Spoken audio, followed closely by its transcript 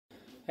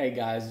Hey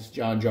guys, it's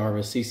Jon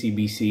Jarvis,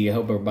 CCBC. I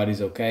hope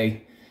everybody's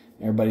okay.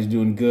 Everybody's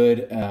doing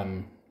good.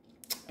 I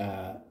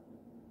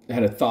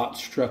had a thought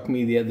struck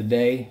me the other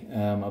day.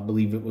 I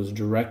believe it was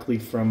directly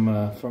from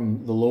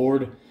the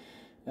Lord,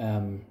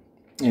 and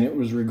it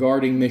was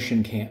regarding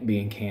mission camp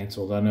being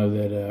canceled. I know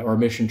that our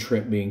mission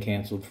trip being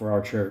canceled for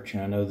our church.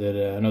 And I know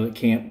that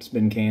camp's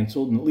been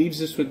canceled, and it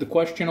leaves us with the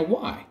question of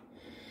why.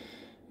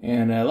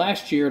 And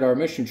last year at our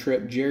mission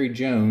trip, Jerry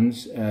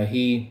Jones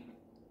he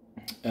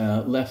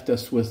left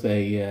us with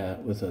a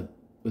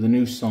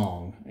new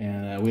song,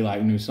 and we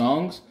like new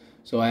songs,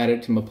 so I added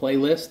it to my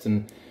playlist.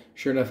 And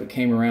sure enough, it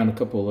came around a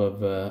couple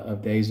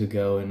of days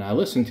ago, and I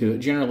listened to it.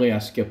 Generally, I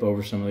skip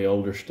over some of the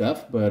older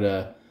stuff,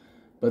 but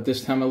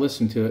this time I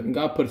listened to it, and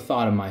God put a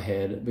thought in my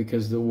head,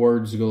 because the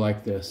words go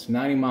like this: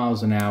 90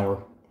 miles an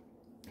hour,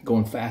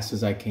 going fast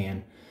as I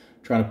can,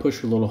 trying to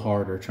push a little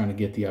harder, trying to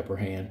get the upper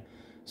hand.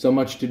 So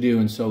much to do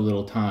in so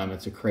little time.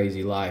 It's a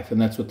crazy life,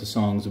 and that's what the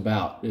song's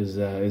about. Is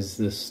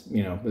this,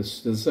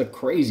 this is a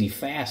crazy,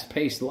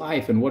 fast-paced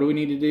life, and what do we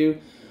need to do?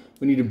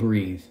 We need to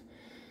breathe.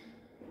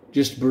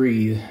 Just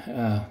breathe.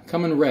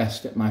 Come and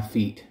rest at my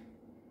feet.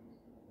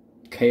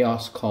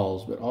 Chaos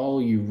calls, but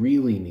all you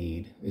really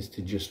need is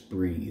to just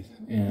breathe.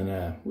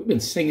 And we've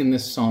been singing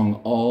this song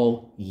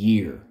all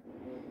year,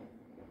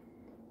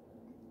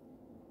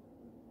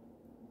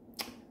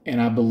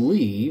 and I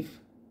believe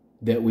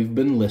that we've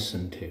been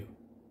listened to.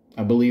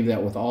 I believe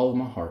that with all of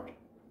my heart.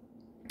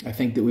 I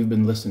think that we've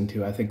been listened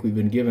to. I think we've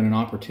been given an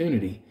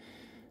opportunity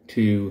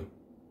to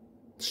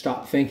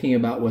stop thinking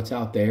about what's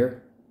out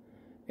there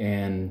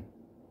and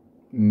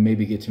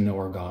maybe get to know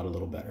our God a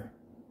little better.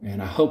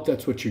 And I hope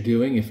that's what you're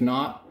doing. If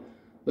not,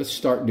 let's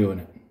start doing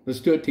it.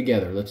 Let's do it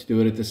together. Let's do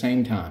it at the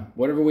same time.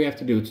 Whatever we have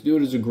to do, let's do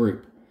it as a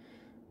group.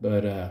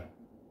 But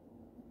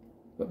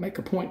make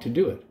a point to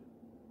do it.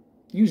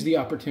 Use the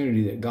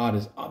opportunity that God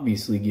is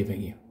obviously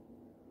giving you.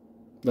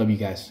 Love you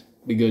guys.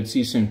 Be good. See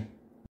you soon.